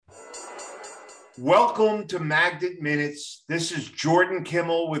Welcome to Magnet Minutes. This is Jordan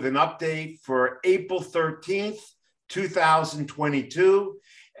Kimmel with an update for April 13th, 2022.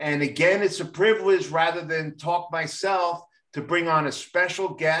 And again, it's a privilege rather than talk myself to bring on a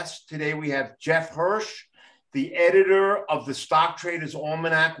special guest. Today we have Jeff Hirsch, the editor of the Stock Traders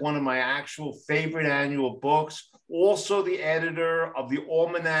Almanac, one of my actual favorite annual books, also the editor of the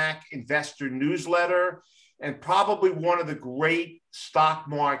Almanac Investor Newsletter, and probably one of the great stock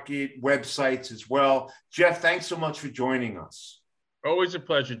market websites as well. Jeff, thanks so much for joining us. Always a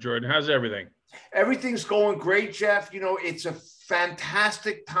pleasure, Jordan. How's everything? Everything's going great, Jeff. You know, it's a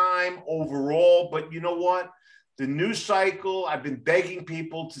fantastic time overall, but you know what? The news cycle, I've been begging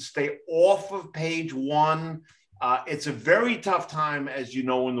people to stay off of page one. It's a very tough time, as you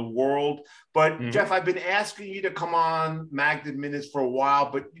know, in the world. But Jeff, I've been asking you to come on Magnet Minutes for a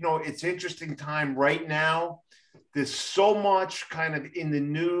while, but you know, it's interesting time right now. There's so much kind of in the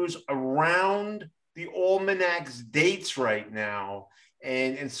news around the Almanac's dates right now,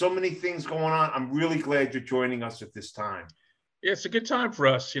 and so many things going on. I'm really glad you're joining us at this time. Yeah, it's a good time for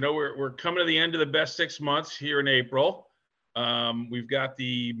us. You know, we're coming to the end of the best 6 months here in April. We've got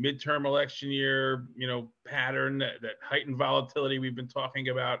the midterm election year, pattern, that heightened volatility we've been talking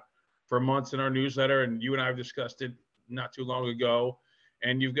about for months in our newsletter, and you and I have discussed it not too long ago.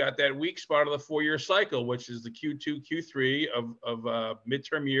 And you've got that weak spot of the 4-year cycle, which is the Q2, Q3 of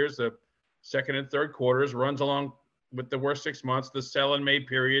midterm years, the second and third quarters, runs along with the worst 6 months, the sell in May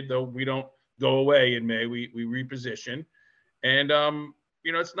period, though we don't go away in May, we reposition. And,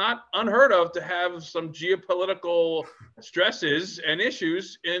 it's not unheard of to have some geopolitical stresses and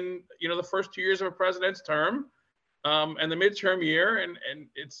issues in, the first 2 years of a president's term, and the midterm year. And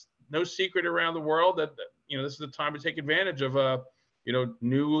it's no secret around the world that, this is the time to take advantage of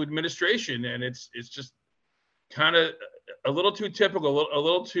new administration. And it's just kind of a little too typical, a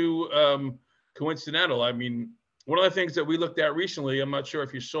little too coincidental. I mean, one of the things that we looked at recently, I'm not sure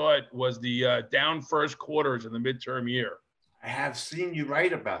if you saw it, was the down first quarters in the midterm year. I have seen you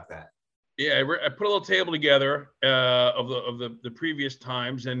write about that. Yeah, I put a little table together of the previous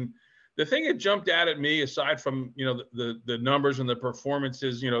times, and the thing that jumped out at me, aside from the numbers and the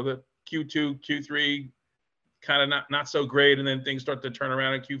performances, the Q2, Q3 kind of not so great, and then things start to turn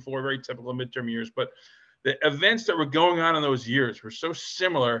around in Q4, very typical midterm years. But the events that were going on in those years were so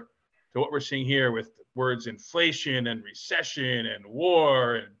similar to what we're seeing here, with words inflation and recession and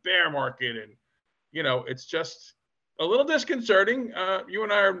war and bear market, and it's just a little disconcerting. You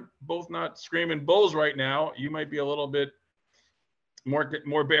and I are both not screaming bulls right now. You might be a little bit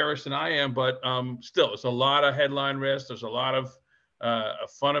more bearish than I am, but still, there's a lot of headline risk. There's a lot of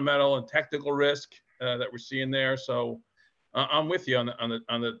fundamental and technical risk that we're seeing there. So I'm with you on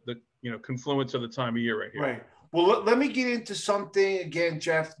the confluence of the time of year right here. Right. Well, let me get into something again,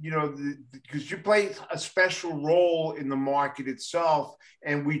 Jeff, because you play a special role in the market itself.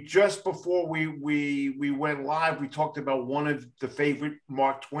 And we just before we went live, we talked about one of the favorite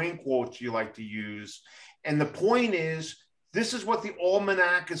Mark Twain quotes you like to use. And the point is, this is what the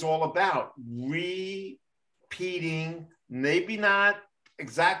Almanac is all about: repeating, maybe not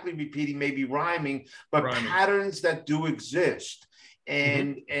exactly repeating, maybe rhyming, but patterns that do exist.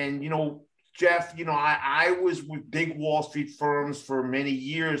 And Jeff, I was with big Wall Street firms for many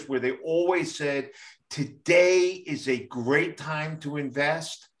years where they always said, today is a great time to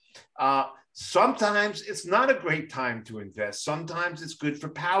invest. Sometimes it's not a great time to invest. Sometimes it's good for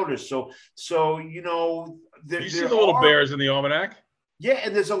powder. So you see the little bears in the Almanac. Yeah,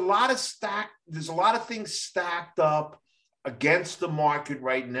 and there's a lot of things stacked up against the market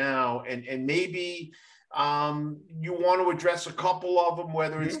right now, and maybe you want to address a couple of them,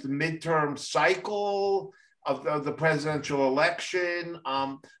 whether it's the midterm cycle of the presidential election,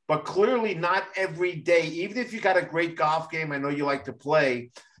 but clearly not every day. Even if you got a great golf game, I know you like to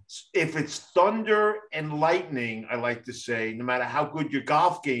play, if it's thunder and lightning, I like to say, no matter how good your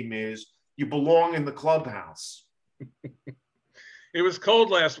golf game is, you belong in the clubhouse. It was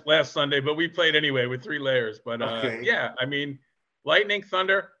cold last Sunday, but we played anyway with 3 layers. But yeah, I mean, lightning,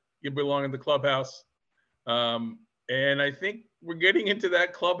 thunder, you belong in the clubhouse. And I think we're getting into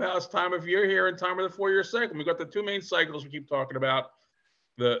that clubhouse time of year here in time of the 4-year cycle. We've got the 2 main cycles we keep talking about,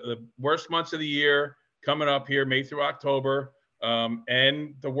 the worst months of the year coming up here, May through October,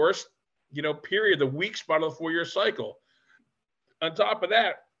 and the worst, period, the weak spot of the 4-year cycle. On top of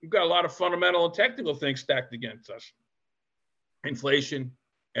that, we've got a lot of fundamental and technical things stacked against us. Inflation,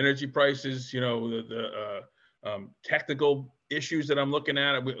 energy prices, the technical issues that I'm looking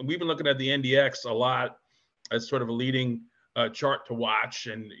at. We've been looking at the NDX a lot as sort of a leading chart to watch.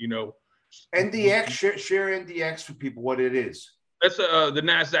 And, NDX, share NDX for people, what it is. That's the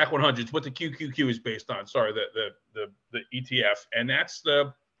NASDAQ 100. It's what the QQQ is based on. Sorry, the ETF. And that's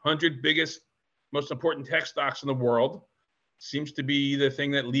the 100 biggest, most important tech stocks in the world. Seems to be the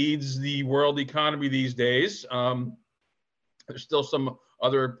thing that leads the world economy these days. There's still some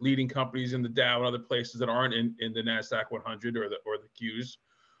other leading companies in the Dow and other places that aren't in the NASDAQ 100 or the Qs.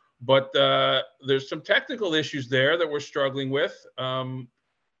 But there's some technical issues there that we're struggling with.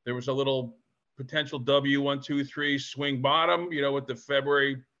 There was a little potential W123 swing bottom, with the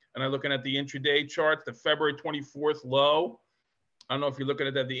February, and I'm looking at the intraday chart, the February 24th low. I don't know if you're looking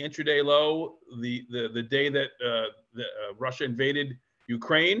at that, the intraday low, the day that Russia invaded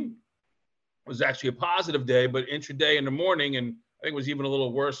Ukraine was actually a positive day, but intraday in the morning, and I think it was even a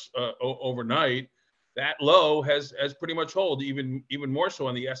little worse overnight, that low has pretty much held, even more so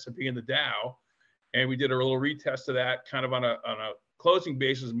on the S&P and the Dow. And we did a little retest of that kind of on a closing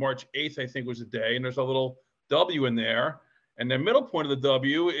basis. March 8th, I think, was the day, and there's a little W in there. And the middle point of the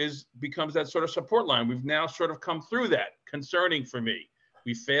W becomes that sort of support line. We've now sort of come through that, concerning for me.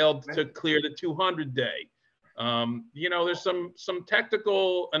 We failed to clear the 200 day. There's some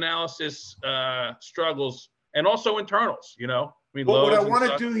technical analysis struggles and also internals, But what I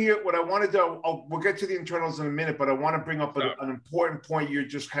want to do here, we'll get to the internals in a minute, but I want to bring up an important point you're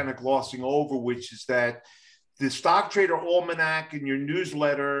just kind of glossing over, which is that the Stock Trader Almanac in your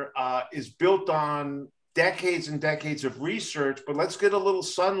newsletter is built on decades and decades of research, but let's get a little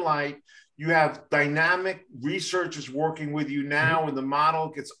sunlight. You have dynamic researchers working with you now, and the model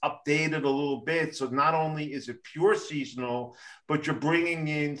gets updated a little bit. So not only is it pure seasonal, but you're bringing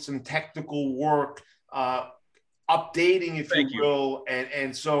in some technical work, updating, if you will.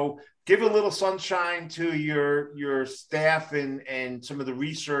 And so give a little sunshine to your staff and some of the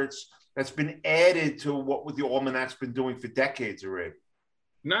research that's been added to what the Almanac's been doing for decades already.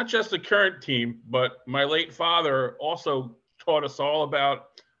 Not just the current team, but my late father also taught us all about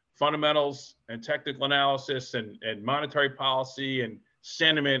fundamentals and technical analysis and monetary policy and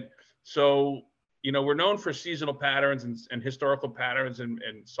sentiment. So, we're known for seasonal patterns and historical patterns and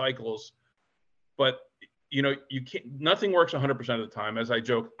cycles, but you can't, nothing works 100% of the time. As I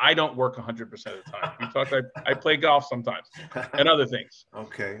joke, I don't work 100% of the time. We talk, I play golf sometimes and other things.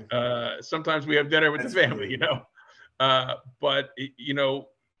 Okay. Sometimes we have dinner with the family, but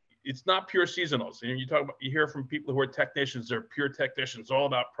it's not pure seasonals. And you hear from people who are technicians, they're pure technicians, all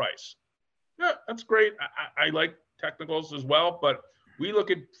about price. Yeah, that's great. I like technicals as well, but we look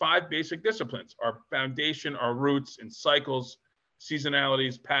at 5 basic disciplines: our foundation, our roots, and cycles,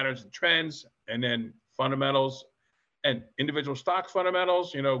 seasonalities, patterns, and trends, and then fundamentals and individual stock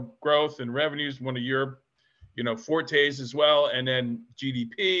fundamentals, growth and revenues, one of your, fortes as well. And then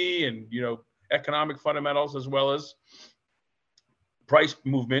GDP and, economic fundamentals, as well as price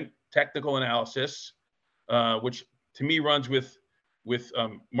movement, technical analysis, which to me runs with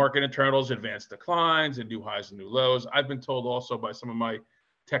market internals, advanced declines, and new highs and new lows. I've been told also by some of my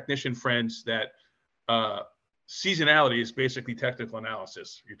technician friends that seasonality is basically technical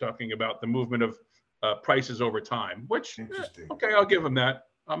analysis. You're talking about the movement of prices over time, which, okay, I'll give them that.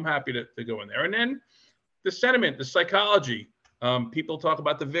 I'm happy to go in there. And then the sentiment, the psychology. People talk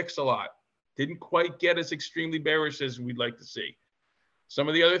about the VIX a lot. Didn't quite get as extremely bearish as we'd like to see. Some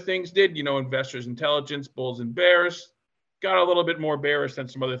of the other things did, investors' intelligence, bulls and bears, got a little bit more bearish than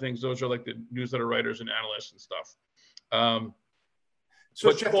some other things. Those are like the newsletter writers and analysts and stuff.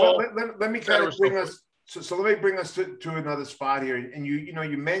 So Jeff, let me kind of bring us. So let me bring us to another spot here. And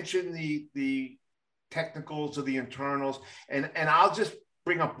you mentioned the technicals or the internals, and I'll just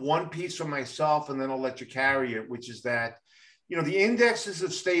bring up one piece for myself, and then I'll let you carry it, which is that the indexes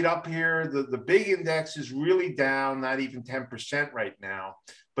have stayed up here. The big index is really down, not even 10% right now.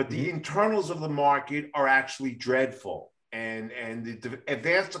 But the internals of the market are actually dreadful. And the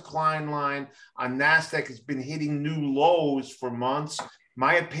advanced decline line on NASDAQ has been hitting new lows for months.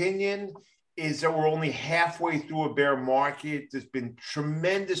 My opinion is that we're only halfway through a bear market. There's been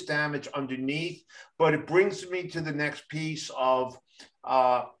tremendous damage underneath. But it brings me to the next piece of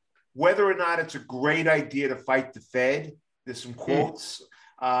whether or not it's a great idea to fight the Fed. There's some quotes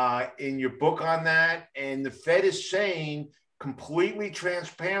in your book on that. And the Fed is saying, completely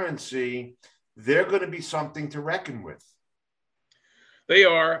transparency, they're going to be something to reckon with. They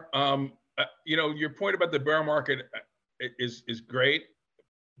are. Your point about the bear market is great.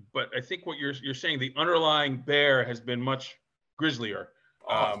 But I think what you're saying, the underlying bear has been much grislier.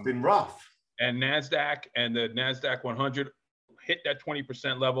 It's been rough. And NASDAQ and the NASDAQ 100 hit that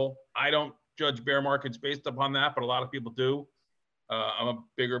 20% level. I don't judge bear markets based upon that, but a lot of people do. I'm a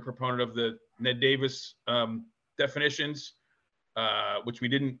bigger proponent of the Ned Davis definitions, which we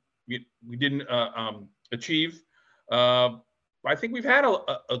didn't achieve. I think we've had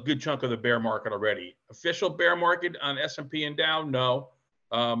a good chunk of the bear market already. Official bear market on S&P and Dow, no.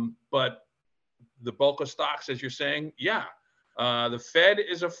 But the bulk of stocks, as you're saying, yeah. The Fed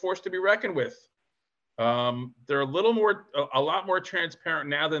is a force to be reckoned with. They're a lot more transparent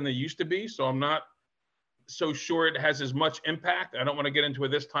now than they used to be. So I'm not so sure it has as much impact. I don't want to get into a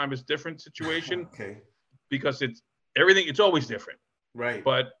this time is different situation. Okay. Because it's always different. Right.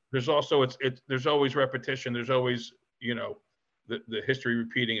 But there's also there's always repetition. There's always, the history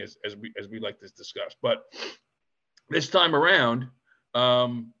repeating as we like to discuss. But this time around,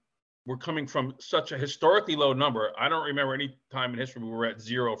 we're coming from such a historically low number. I don't remember any time in history we were at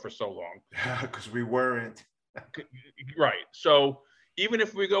zero for so long. Because we weren't. Right. So even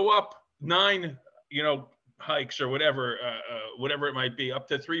if we go up 9, hikes or whatever it might be, up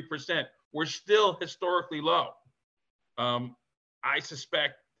to 3%, we're still historically low. I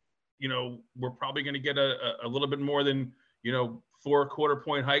suspect, we're probably going to get a little bit more than, 4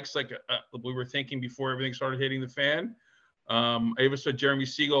 quarter-point hikes like we were thinking before everything started hitting the fan. I even saw Jeremy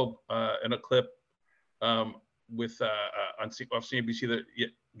Siegel in a clip off CNBC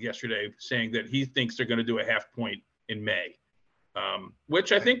yesterday saying that he thinks they're going to do a 0.5 point in May,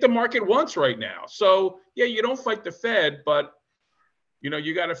 which I think the market wants right now. So, yeah, you don't fight the Fed, but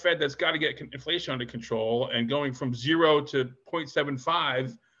you got a Fed that's got to get inflation under control, and going from 0 to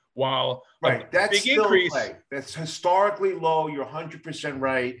 0.75 while that's big still increase. Play. That's historically low. You're 100%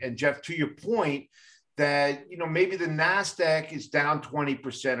 right. And Jeff, to your point that, maybe the NASDAQ is down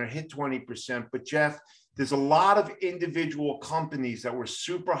 20% or hit 20%, but Jeff, there's a lot of individual companies that were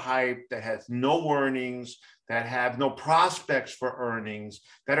super hyped that has no earnings, that have no prospects for earnings,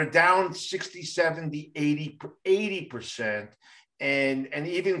 that are down 60, 70, 80%. And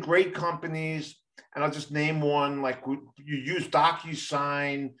even great companies, and I'll just name one, like you use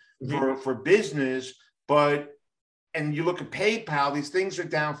DocuSign for business, and you look at PayPal, these things are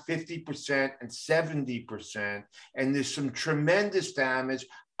down 50% and 70%, and there's some tremendous damage.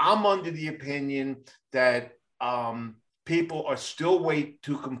 I'm under the opinion that people are still way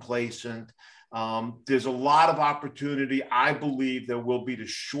too complacent. There's a lot of opportunity. I believe there will be to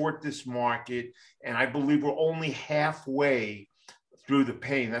short this market, and I believe we're only halfway through the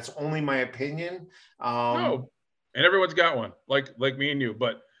pain. That's only my opinion. No, and everyone's got one, like me and you.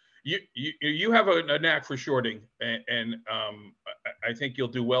 But you have a knack for shorting, and I think you'll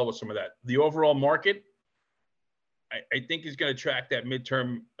do well with some of that. The overall market, I think, is going to track that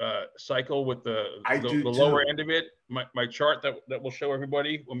midterm cycle with the lower end of it. My chart that will show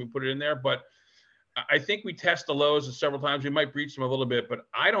everybody when we put it in there. But I think we test the lows several times. We might breach them a little bit, but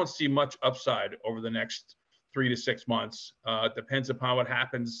I don't see much upside over the next 3 to 6 months. It depends upon what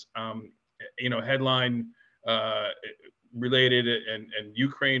happens, headline related and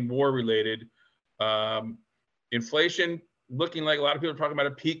Ukraine war related. Inflation looking like a lot of people are talking about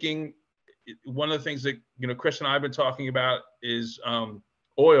it peaking. One of the things that, Chris and I have been talking about is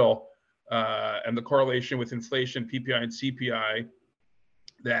oil and the correlation with inflation, PPI and CPI,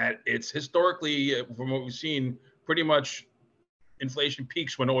 that it's historically, from what we've seen, pretty much inflation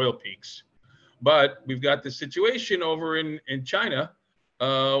peaks when oil peaks. But we've got this situation over in China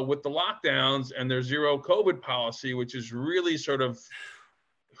with the lockdowns and their zero COVID policy, which is really sort of,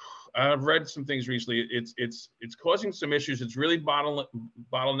 I've read some things recently. It's causing some issues. It's really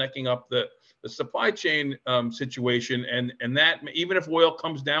bottlenecking up the supply chain situation. And that, even if oil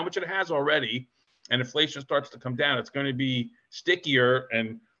comes down, which it has already, and inflation starts to come down, it's going to be stickier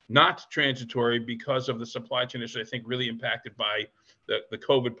and not transitory because of the supply chain issue, I think, really impacted by the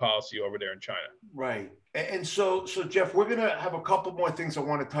COVID policy over there in China. Right. And so Jeff, we're going to have a couple more things I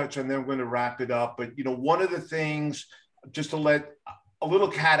want to touch on, then we're going to wrap it up. But, one of the things, just to let a little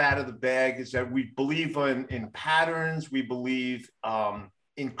cat out of the bag, is that we believe in patterns. We believe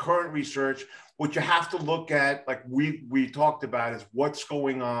in current research. What you have to look at, like we talked about, is what's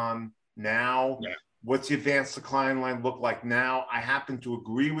going on now. Yeah. What's the advanced decline line look like now? I happen to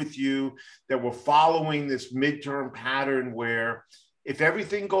agree with you that we're following this midterm pattern where if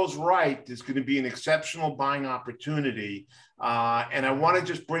everything goes right, there's going to be an exceptional buying opportunity. And I want to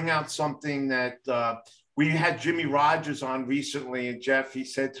just bring out something that we had Jimmy Rogers on recently. And Jeff, he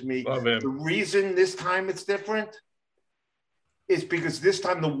said to me, the reason this time it's different is because this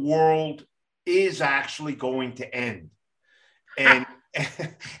time the world is actually going to end. And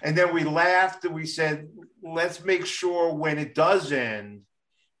and then we laughed and we said, let's make sure when it does end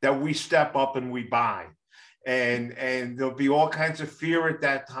that we step up and we buy. And there'll be all kinds of fear at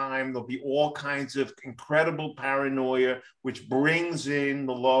that time. There'll be all kinds of incredible paranoia, which brings in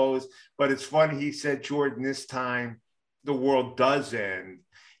the lows. But it's funny, he said, Jordan, this time the world does end.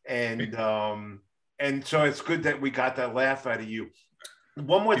 And And so it's good that we got that laugh out of you.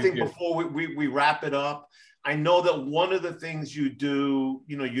 One more thing before we wrap it up. I know that one of the things you do,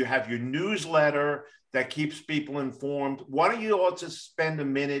 you have your newsletter that keeps people informed. Why don't you all just spend a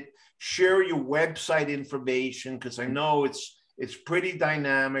minute, share your website information, because I know it's pretty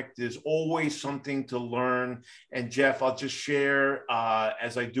dynamic. There's always something to learn. And Jeff, I'll just share,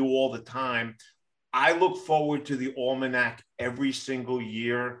 as I do all the time, I look forward to the Almanac every single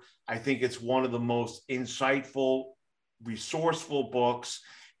year. I think it's one of the most insightful, resourceful books.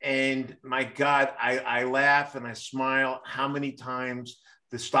 And my God, I laugh and I smile how many times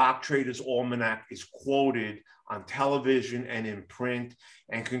the Stock Traders Almanac is quoted on television and in print.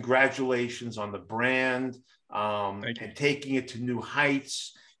 And congratulations on the brand and taking it to new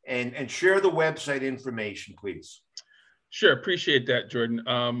heights. And share the website information, please. Sure. Appreciate that, Jordan.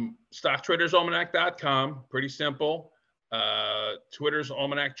 StockTradersAlmanac.com. Pretty simple. Twitter's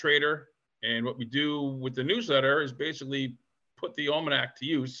Almanac Trader. And what we do with the newsletter is basically put the Almanac to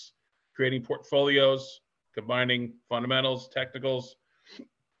use, creating portfolios, combining fundamentals, technicals,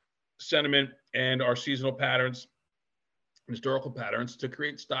 sentiment, and our seasonal patterns, historical patterns to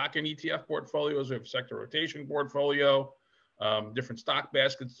create stock and ETF portfolios. We have a sector rotation portfolio, different stock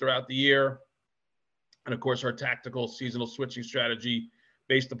baskets throughout the year. And of course, our tactical seasonal switching strategy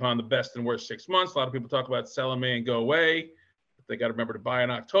based upon the best and worst 6 months. A lot of people talk about sell in May and go away. But they got to remember to buy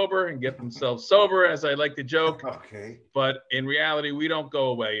in October and get themselves sober, as I like to joke. Okay. But in reality, we don't go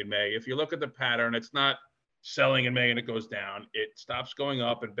away in May. If you look at the pattern, it's not selling in May and it goes down. It stops going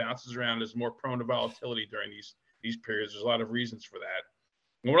up and bounces around, is more prone to volatility during these periods. There's a lot of reasons for that.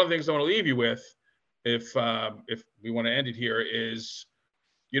 And one of the things I want to leave you with, if we want to end it here, is,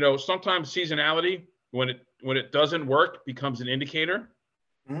 sometimes seasonality, when it doesn't work, becomes an indicator.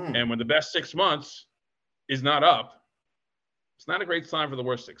 And when the best 6 months is not up, it's not a great sign for the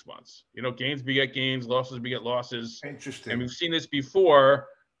worst 6 months. Gains beget gains, losses beget losses. Interesting. And we've seen this before,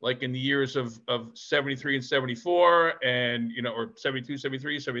 like in the years of 73 and 74 and, or 72,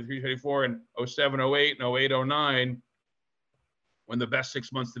 73, 73, 74 and 07, 08 and 08, 09, when the best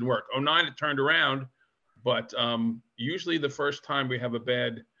 6 months didn't work. 09, it turned around, but usually the first time we have a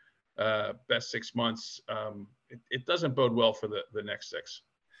bad best 6 months, it doesn't bode well for the next six.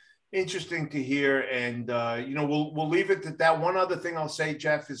 Interesting to hear. And, we'll leave it at that. One other thing I'll say,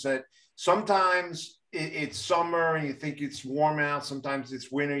 Jeff, is that sometimes it's summer and you think it's warm out. Sometimes it's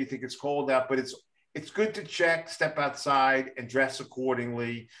winter, you think it's cold out, but it's good to check, step outside and dress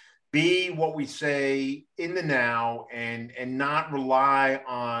accordingly. Be what we say in the now and not rely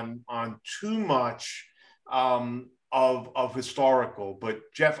on too much of historical. But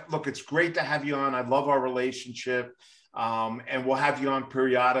Jeff, look, it's great to have you on. I love our relationship. And we'll have you on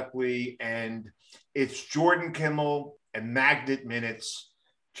periodically. And it's Jordan Kimmel and Magnet Minutes.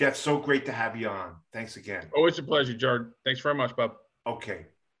 Jeff, so great to have you on. Thanks again. Always a pleasure, Jordan. Thanks very much, Bob. Okay.